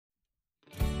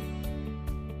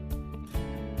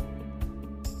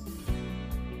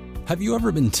Have you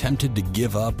ever been tempted to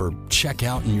give up or check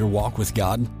out in your walk with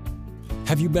God?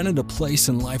 Have you been at a place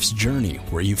in life's journey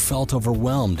where you felt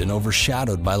overwhelmed and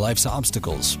overshadowed by life's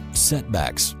obstacles,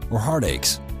 setbacks, or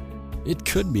heartaches? It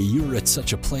could be you are at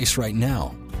such a place right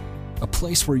now, a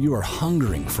place where you are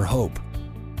hungering for hope.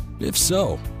 If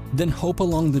so, then Hope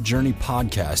Along the Journey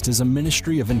podcast is a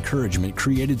ministry of encouragement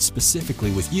created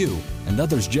specifically with you and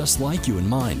others just like you in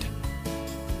mind.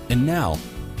 And now,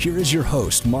 here is your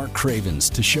host, Mark Cravens,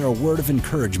 to share a word of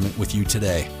encouragement with you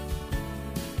today.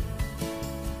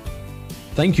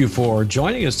 Thank you for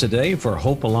joining us today for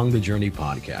Hope Along the Journey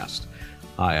podcast.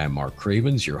 Hi, I'm Mark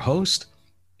Cravens, your host,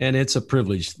 and it's a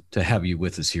privilege to have you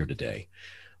with us here today.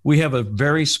 We have a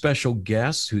very special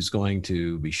guest who's going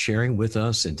to be sharing with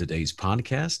us in today's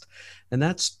podcast, and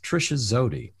that's Trisha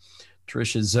Zody.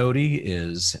 Trisha Zody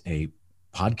is a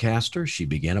podcaster. She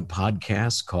began a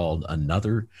podcast called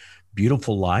Another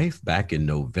Beautiful Life back in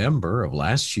November of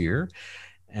last year,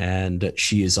 and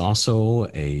she is also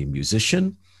a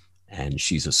musician, and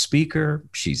she's a speaker.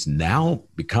 She's now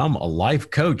become a life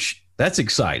coach. That's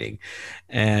exciting.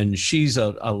 And she's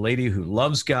a lady who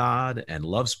loves God and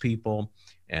loves people.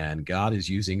 And God is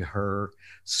using her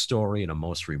story in a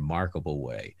most remarkable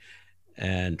way.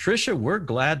 And Trisha, we're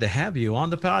glad to have you on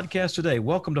the podcast today.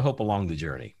 Welcome to Hope Along the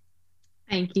Journey.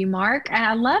 Thank you, Mark. And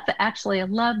I love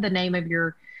the name of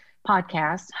your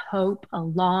podcast, Hope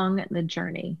Along the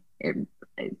Journey.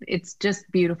 It's just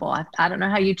beautiful. I don't know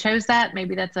how you chose that.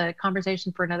 Maybe that's a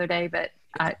conversation for another day, but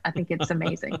I think it's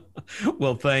amazing.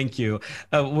 Well, thank you.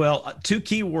 Two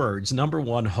key words. Number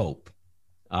one, hope.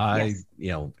 I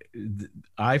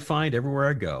find everywhere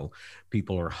I go,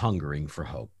 people are hungering for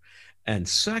hope. And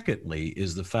secondly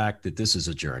is the fact that this is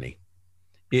a journey.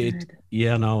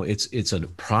 It's a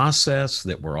process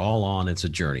that we're all on. It's a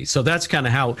journey. So that's kind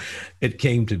of how it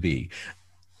came to be.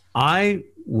 I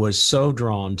was so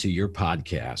drawn to your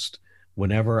podcast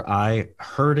whenever I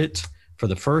heard it for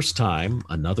the first time,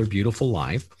 Another Beautiful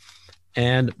Life.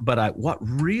 But what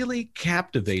really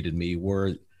captivated me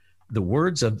were the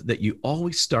words that you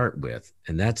always start with,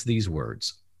 and that's these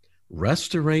words: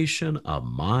 restoration of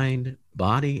mind,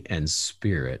 body, and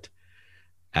spirit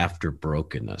after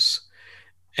brokenness.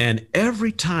 And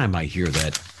every time I hear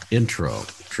that intro,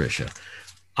 Trisha,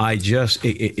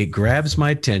 it grabs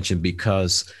my attention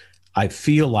because I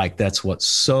feel like that's what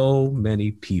so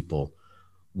many people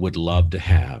would love to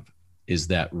have, is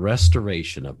that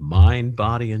restoration of mind,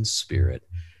 body, and spirit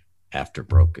after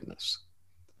brokenness.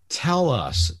 Tell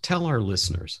our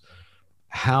listeners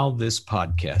how this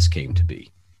podcast came to be.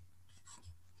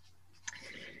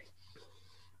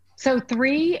 So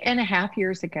 3.5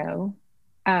 years ago,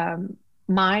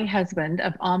 my husband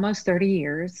of almost 30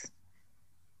 years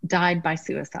died by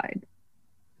suicide.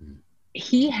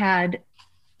 He had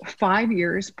 5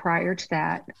 years prior to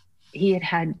that, he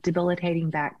had debilitating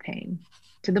back pain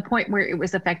to the point where it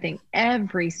was affecting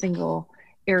every single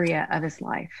area of his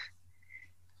life.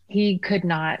 He could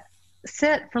not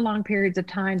sit for long periods of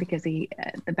time because the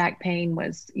back pain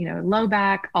was, low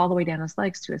back all the way down his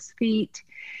legs to his feet.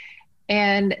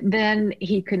 And then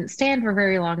he couldn't stand for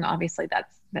very long. Obviously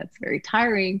that's very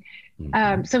tiring.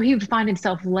 Mm-hmm. So he would find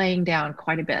himself laying down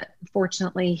quite a bit.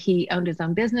 Fortunately, he owned his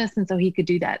own business, and so he could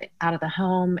do that out of the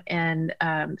home. And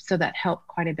so that helped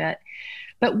quite a bit.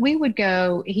 But he would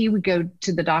go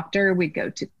to the doctor, we'd go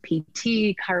to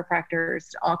PT,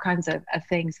 chiropractors, all kinds of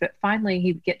things. But finally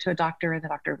he'd get to a doctor, and the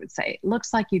doctor would say, it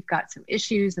looks like you've got some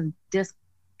issues and disc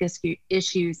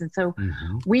issues. And so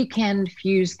we can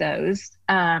fuse those.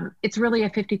 It's really a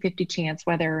 50-50 chance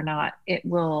whether or not it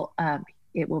will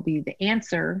be the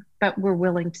answer, but we're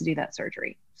willing to do that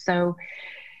surgery. So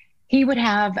he would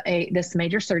have this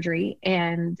major surgery,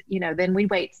 and then we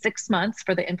wait 6 months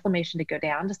for the inflammation to go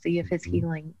down to see if his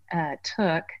healing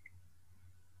took,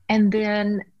 and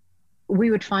then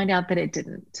we would find out that it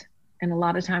didn't. And a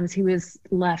lot of times he was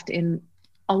left in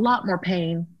a lot more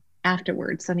pain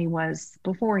afterwards than he was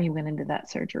before he went into that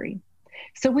surgery.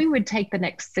 So we would take the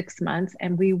next 6 months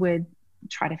and we would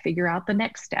try to figure out the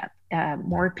next step,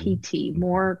 more PT,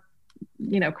 more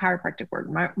chiropractic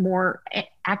work, more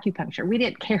acupuncture. We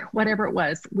didn't care, whatever it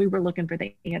was, we were looking for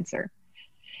the answer.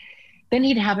 Then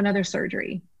he'd have another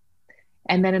surgery,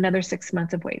 and then another 6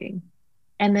 months of waiting,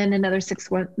 and then another 6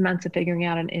 months of figuring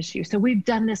out an issue. So we've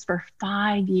done this for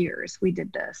 5 years. We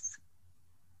did this.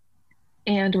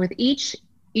 And with each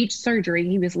surgery,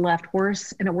 he was left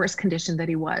in a worse condition than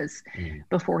he was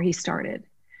before he started.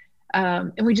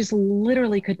 And we just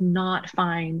literally could not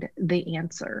find the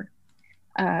answer.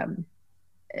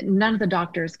 None of the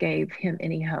doctors gave him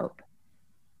any hope.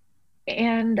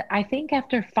 And I think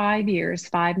after 5 years,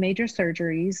 5 major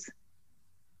surgeries,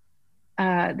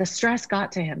 The stress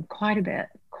got to him quite a bit,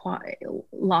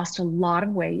 lost a lot of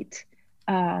weight.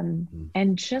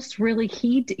 And just really,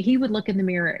 he would look in the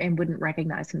mirror and wouldn't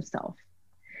recognize himself.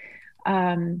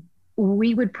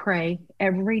 We would pray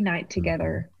every night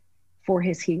together for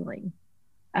his healing.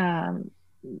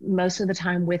 Most of the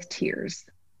time with tears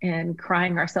and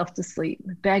crying ourselves to sleep,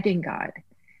 begging God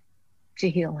to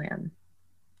heal him.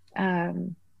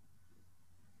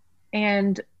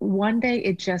 And one day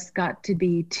it just got to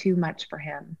be too much for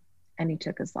him, and he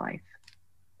took his life.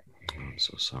 I'm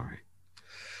so sorry.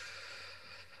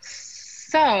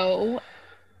 So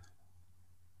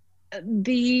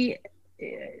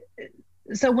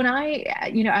when I,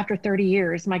 after 30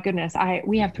 years, my goodness,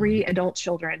 we have 3 adult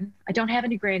children. I don't have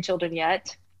any grandchildren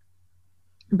yet,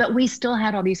 but we still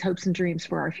had all these hopes and dreams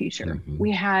for our future.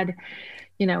 We had,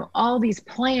 all these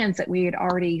plans that we had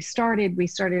already started. We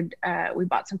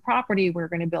bought some property. We were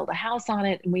going to build a house on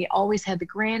it. And we always had the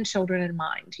grandchildren in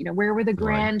mind. Where would the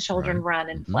grandchildren run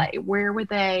and play? Where would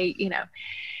they,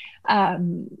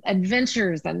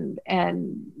 adventures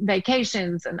and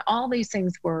vacations and all these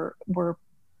things were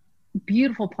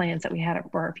beautiful plans that we had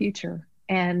for our future.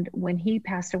 And when he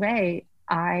passed away,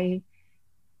 I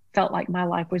felt like my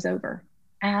life was over,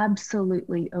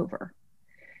 absolutely over.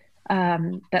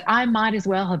 That I might as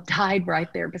well have died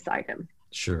right there beside him.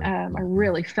 Sure. I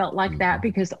really felt like that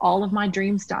because all of my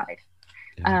dreams died.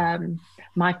 Yeah.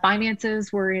 My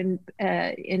finances were in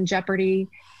jeopardy.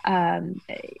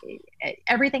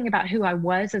 Everything about who I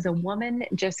was as a woman,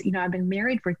 just, I've been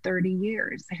married for 30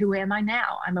 years. Who am I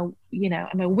now? I'm a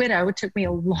widow. It took me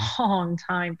a long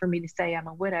time for me to say I'm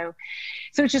a widow.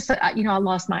 So it's just, I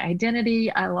lost my identity.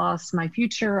 I lost my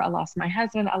future. I lost my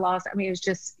husband. it was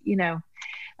just,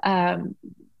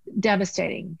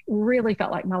 devastating. Really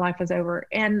felt like my life was over.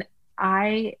 And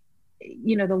the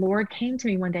Lord came to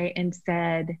me one day and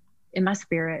said, in my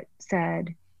spirit,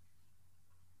 said,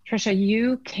 Trisha,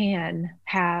 you can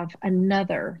have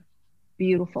another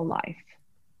beautiful life.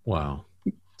 Wow.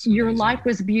 Your life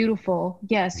was beautiful.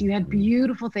 Yes, you had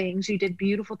beautiful things. You did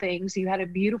beautiful things. You had a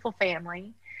beautiful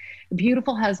family, a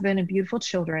beautiful husband, and beautiful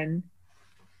children.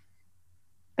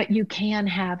 But you can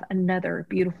have another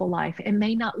beautiful life. It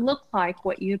may not look like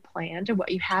what you planned or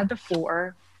what you had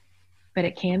before, but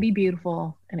it can be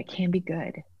beautiful and it can be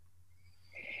good.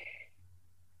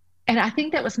 And I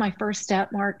think that was my first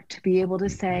step, Mark, to be able to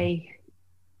say,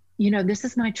 this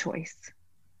is my choice.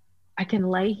 I can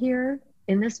lay here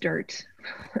in this dirt.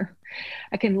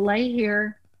 I can lay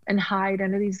here and hide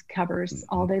under these covers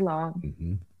all day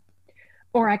long.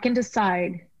 Or I can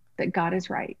decide that God is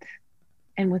right.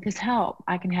 And with his help,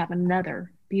 I can have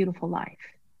another beautiful life.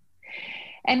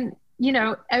 And,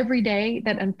 every day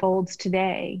that unfolds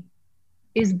today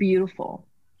is beautiful.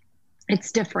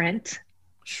 It's different.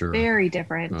 Sure. Very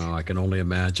different. Oh, I can only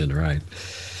imagine, right?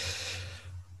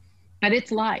 But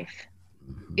it's life.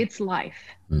 It's life.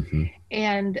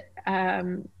 And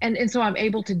so I'm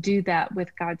able to do that with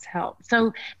God's help.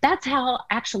 So that's how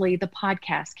actually the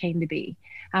podcast came to be.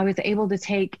 I was able to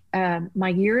take my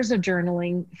years of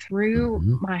journaling through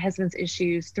my husband's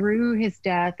issues, through his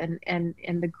death and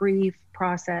the grief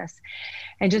process,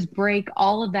 and just break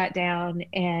all of that down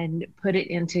and put it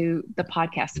into the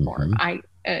podcast form.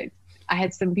 I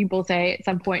had some people say at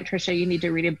some point, Trisha, you need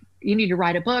to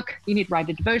write a book, you need to write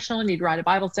a devotional, you need to write a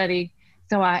Bible study.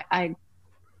 So I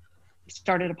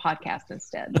started a podcast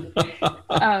instead.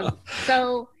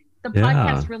 So the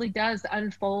podcast really does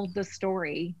unfold the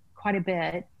story quite a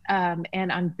bit.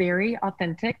 And I'm very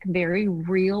authentic, very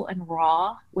real and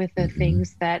raw with the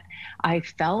things that I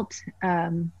felt.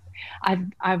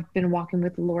 I've been walking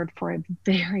with the Lord for a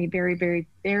very, very, very,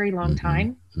 very long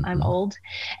time. I'm old,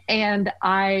 and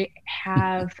I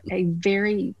have a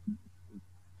very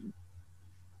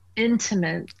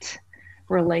intimate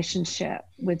relationship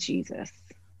with Jesus.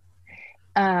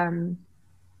 And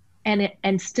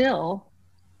still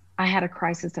I had a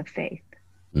crisis of faith.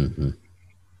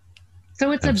 So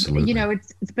it's Absolutely.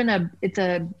 it's been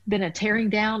a tearing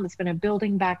down, it's been a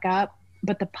building back up,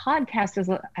 but the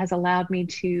podcast has allowed me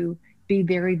to be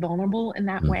very vulnerable in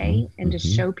that way and to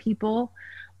show people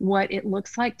what it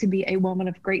looks like to be a woman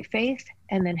of great faith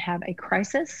and then have a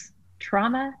crisis,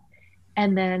 trauma,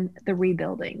 and then the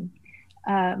rebuilding.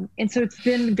 And so it's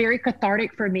been very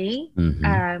cathartic for me.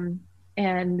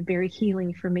 And very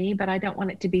healing for me, but I don't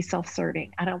want it to be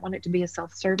self-serving. I don't want it to be a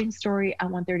self-serving story. I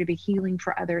want there to be healing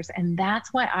for others. And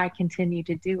that's why I continue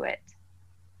to do it.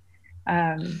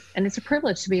 And it's a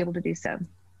privilege to be able to do so.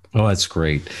 Oh, that's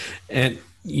great. And,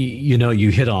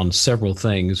 you hit on several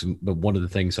things, but one of the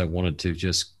things I wanted to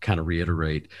just kind of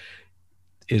reiterate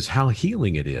is how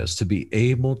healing it is to be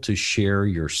able to share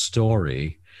your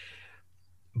story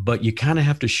but you kind of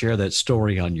have to share that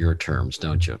story on your terms,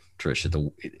 don't you,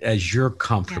 Tricia? As you're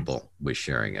comfortable with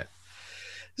sharing it.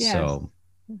 Yes. So,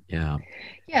 yeah.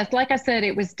 Yes, like I said,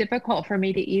 it was difficult for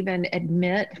me to even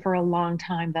admit for a long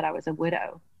time that I was a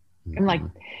widow. Mm-hmm. And like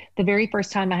the very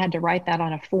first time I had to write that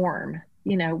on a form,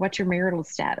 what's your marital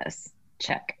status?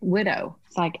 Check, widow.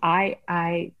 It's like I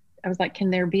was like, can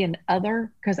there be an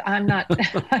other? Because I'm not,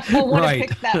 I don't want to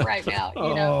pick that right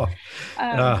now,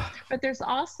 But there's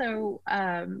also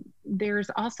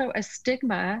a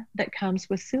stigma that comes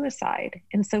with suicide.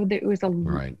 And so it was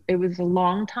a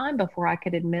long time before I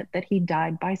could admit that he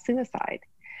died by suicide.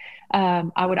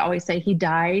 I would always say he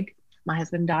died, my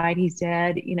husband died, he's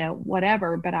dead,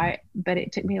 whatever. But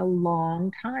it took me a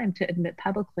long time to admit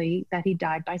publicly that he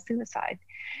died by suicide.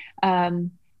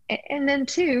 And then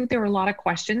too, there were a lot of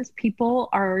questions. People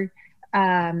are,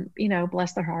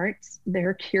 bless their hearts,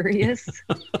 they're curious.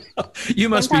 You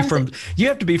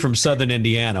have to be from Southern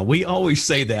Indiana. We always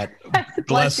say that,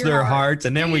 bless their hearts.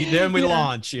 And then we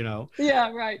launch,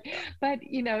 Yeah, right. But,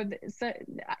 so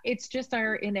it's just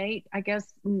our innate, I guess,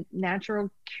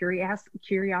 natural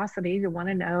curiosity to want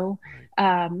to know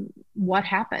what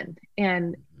happened.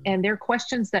 And there are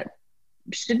questions that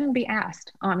shouldn't be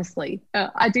asked, honestly.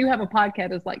 I do have a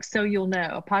podcast that's like, so you'll know,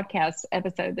 a podcast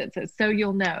episode that says, so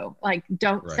you'll know, like,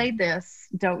 don't say this,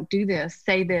 don't do this,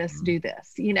 say this, do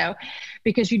this,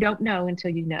 because you don't know until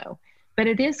you know. But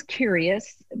it is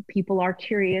curious. People are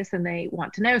curious and they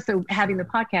want to know. So having the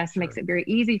podcast makes it very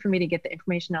easy for me to get the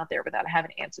information out there without having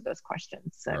to answer those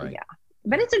questions. So yeah,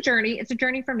 but it's a journey. It's a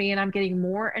journey for me. And I'm getting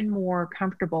more and more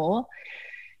comfortable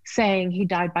saying he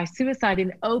died by suicide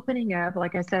and opening up,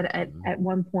 like I said, at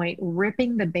one point,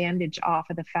 ripping the bandage off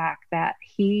of the fact that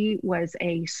he was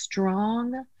a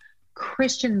strong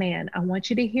Christian man. I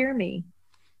want you to hear me.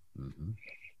 Mm-hmm.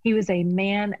 He was a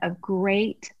man of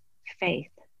great faith,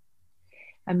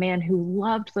 a man who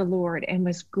loved the Lord and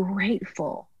was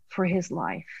grateful for his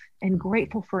life and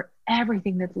grateful for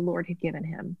everything that the Lord had given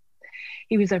him.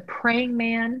 He was a praying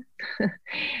man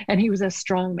and he was a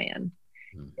strong man.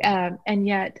 And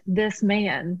yet this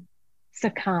man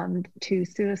succumbed to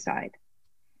suicide.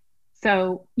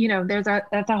 So,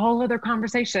 that's a whole other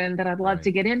conversation that I'd love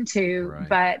to get into.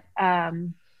 But,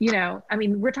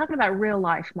 we're talking about real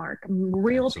life, Mark,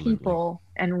 real people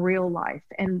and real life.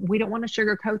 And we don't want to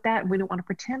sugarcoat that. We don't want to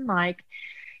pretend like,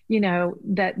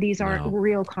 that these aren't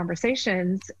real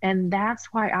conversations. And that's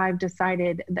why I've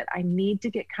decided that I need to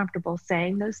get comfortable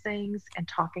saying those things and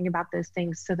talking about those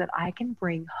things so that I can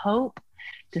bring hope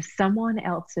to someone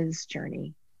else's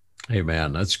journey. Hey,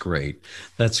 man, that's great.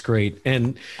 That's great.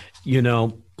 And,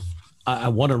 I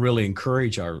want to really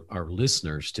encourage our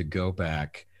listeners to go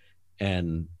back.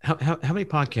 And how many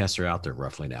podcasts are out there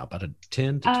roughly now? About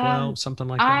 10 to 12, something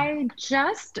like that? I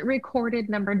just recorded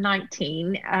number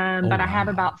 19, but I have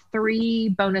about 3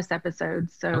 bonus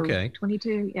episodes. So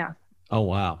 22, yeah. Oh,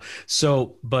 wow.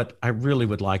 So, but I really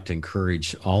would like to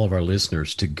encourage all of our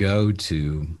listeners to go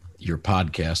to your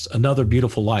podcast, Another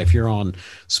Beautiful Life. You're on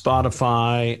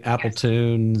Spotify, Apple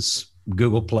Tunes,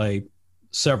 Google Play,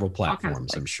 several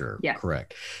platforms, I'm sure. Yes.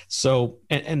 Correct. So,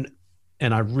 and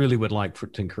I really would like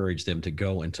to encourage them to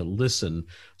go and to listen,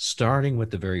 starting with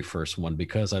the very first one,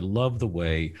 because I love the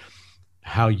way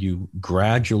how you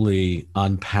gradually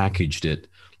unpackaged it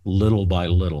little by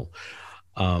little.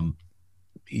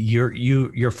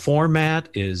 Your format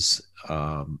is,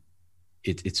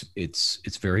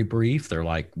 it's very brief. They're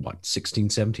like 16,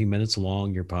 17 minutes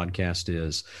long. Your podcast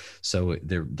is, so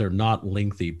they're not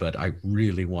lengthy, but I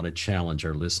really want to challenge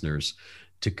our listeners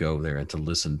to go there and to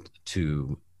listen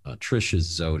to Tricia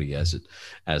Zody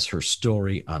as her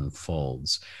story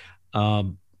unfolds.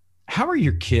 How are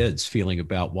your kids feeling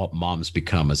about what mom's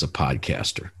become as a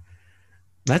podcaster?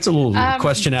 That's a little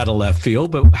question out of left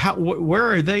field, but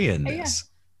where are they in this?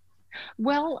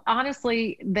 Well,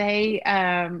 honestly, they're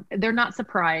not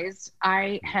surprised.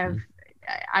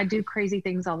 I do crazy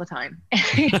things all the time,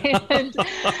 and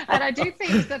I do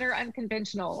things that are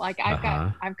unconventional. Like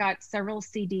I've got several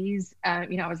CDs.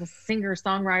 I was a singer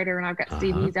songwriter, and I've got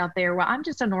CDs out there. Well, I'm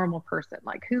just a normal person.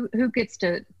 Like who gets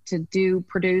to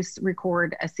produce,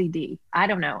 record a CD? I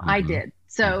don't know. I did.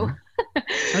 So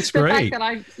that's the great.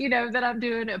 fact that that I'm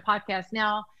doing a podcast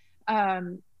now.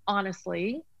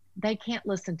 Honestly, they can't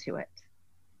listen to it,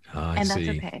 and that's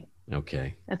okay.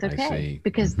 Okay. That's okay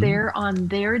because they're on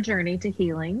their journey to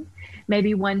healing.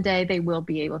 Maybe one day they will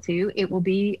be able to. It will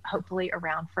be hopefully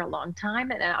around for a long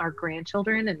time, and our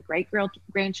grandchildren and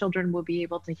great-grandchildren will be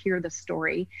able to hear the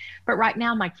story. But right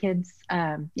now, my kids,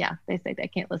 they say they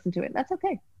can't listen to it. That's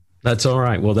okay. That's all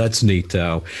right. Well, that's neat,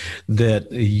 though, that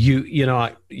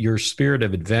your spirit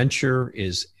of adventure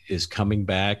is is coming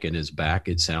back and is back,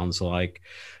 it sounds like,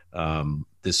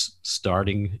 this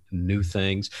starting new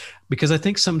things. Because I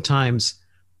think sometimes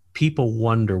people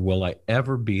wonder, will I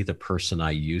ever be the person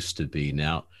I used to be?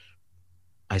 Now,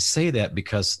 I say that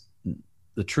because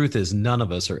the truth is none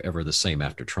of us are ever the same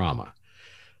after trauma.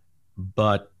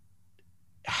 But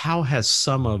how has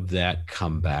some of that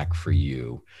come back for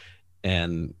you?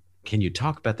 And can you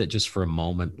talk about that just for a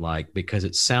moment? Like, because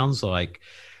it sounds like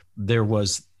there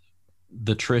was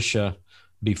the Tricia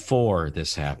before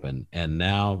this happened, and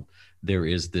now there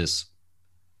is this,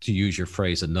 to use your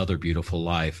phrase, another beautiful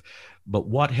life. But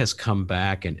what has come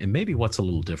back, and maybe what's a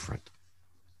little different?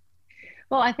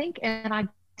 Well, I think, and I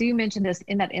do mention this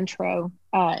in that intro,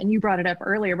 and you brought it up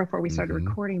earlier before we started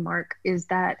recording, Mark, is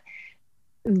that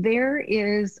there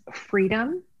is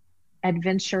freedom,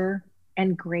 adventure,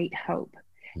 and great hope.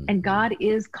 And God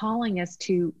is calling us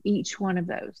to each one of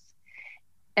those.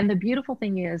 And the beautiful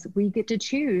thing is we get to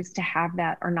choose to have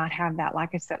that or not have that.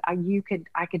 Like I said, I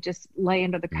could just lay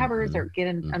under the covers or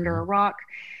get under a rock.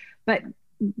 But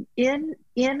in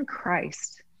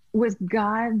Christ, with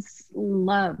God's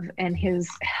love and his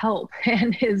help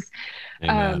and his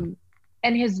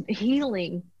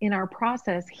healing in our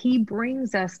process, he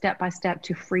brings us step by step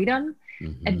to freedom,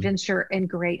 adventure, and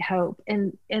great hope.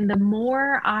 And the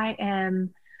more I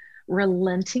am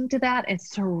relenting to that and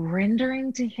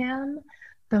surrendering to him,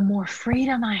 the more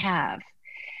freedom I have.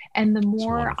 And the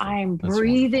more I'm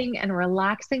breathing and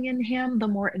relaxing in him, the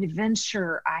more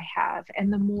adventure I have.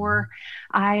 And the more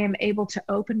I am able to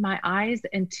open my eyes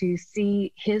and to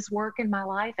see his work in my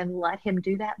life and let him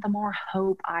do that, the more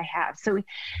hope I have. So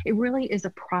it really is a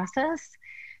process.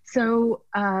 So,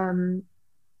 and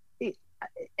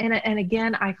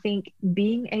again, I think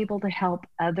being able to help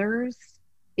others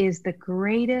is the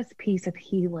greatest piece of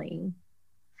healing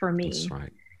for me. That's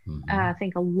right. I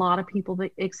think a lot of people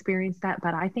that experience that,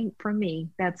 but I think for me,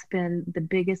 that's been the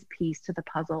biggest piece to the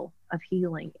puzzle of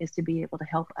healing, is to be able to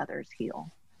help others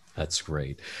heal. That's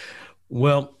great.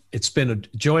 Well, it's been a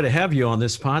joy to have you on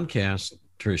this podcast,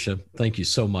 Tricia. Thank you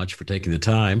so much for taking the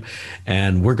time.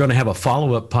 And we're going to have a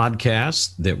follow-up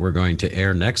podcast that we're going to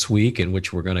air next week, in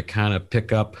which we're going to kind of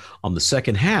pick up on the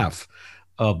second half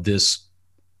of this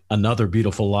another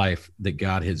beautiful life that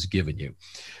God has given you.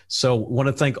 So I want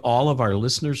to thank all of our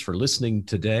listeners for listening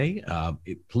today.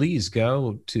 Please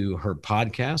go to her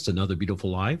podcast, Another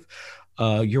Beautiful Life.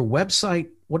 Your website,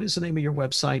 what is the name of your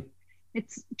website?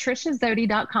 It's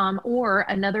triciazodi.com or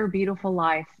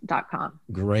anotherbeautifullife.com.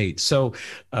 Great. So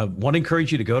I want to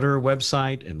encourage you to go to her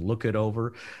website and look it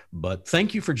over. But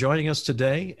thank you for joining us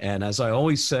today. And as I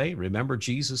always say, remember,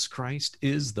 Jesus Christ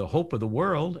is the hope of the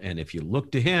world. And if you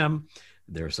look to him,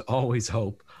 there's always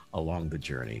hope along the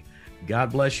journey.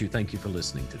 God bless you. Thank you for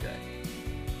listening today.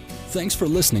 Thanks for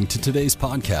listening to today's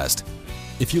podcast.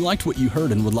 If you liked what you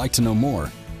heard and would like to know more,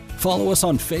 follow us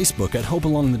on Facebook at Hope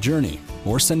Along the Journey,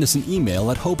 or send us an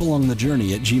email at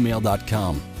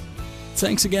hopealongthejourney@gmail.com.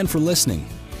 Thanks again for listening,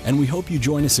 and we hope you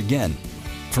join us again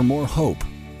for more hope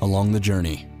along the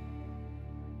journey.